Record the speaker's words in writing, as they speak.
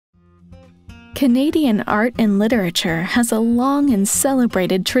Canadian art and literature has a long and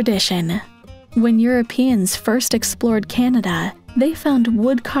celebrated tradition. When Europeans first explored Canada, they found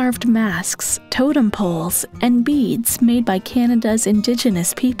wood-carved masks, totem poles, and beads made by Canada's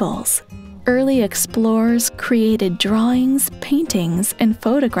Indigenous peoples. Early explorers created drawings, paintings, and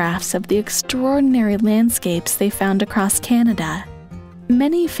photographs of the extraordinary landscapes they found across Canada.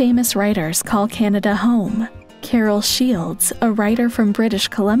 Many famous writers call Canada home. Carol Shields, a writer from British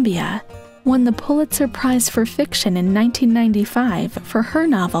Columbia, won the Pulitzer Prize for Fiction in 1995 for her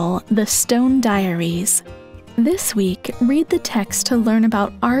novel, The Stone Diaries. This week, read the text to learn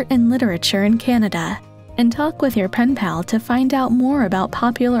about art and literature in Canada, and talk with your pen pal to find out more about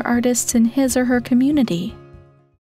popular artists in his or her community.